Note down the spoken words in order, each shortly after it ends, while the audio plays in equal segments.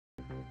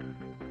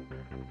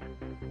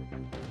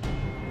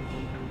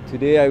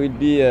Today I will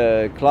be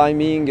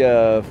climbing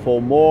for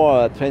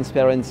more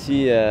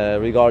transparency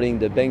regarding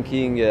the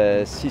banking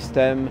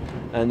system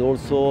and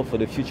also for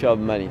the future of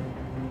money.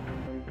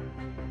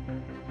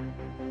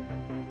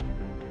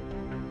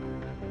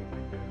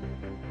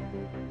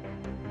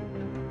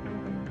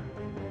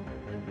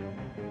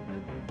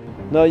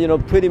 No, you know,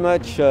 pretty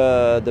much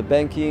the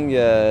banking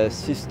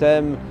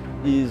system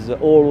is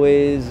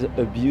always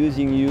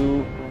abusing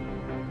you.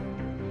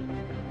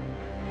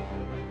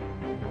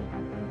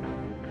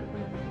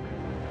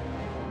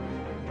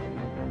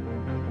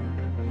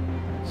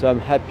 So I'm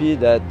happy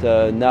that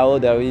now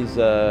there is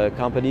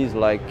companies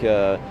like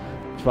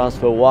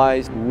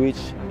TransferWise, which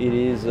it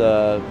is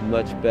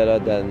much better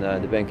than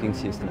the banking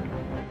system.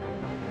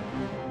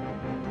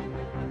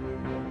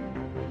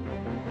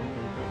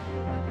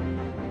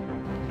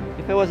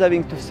 If I was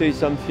having to say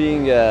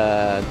something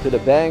to the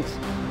banks,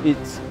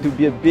 it's to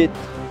be a bit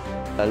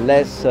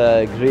less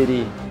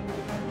greedy.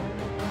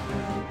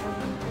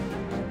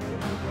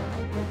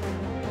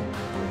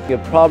 The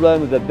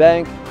problem with the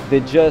bank, they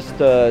just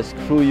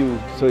screw you,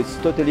 so it's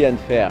totally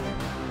unfair.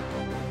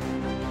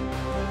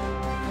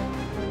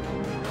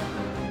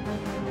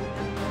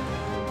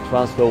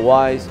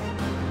 TransferWise,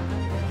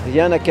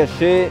 rien à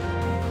cacher,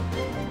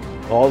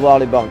 au revoir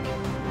les banques.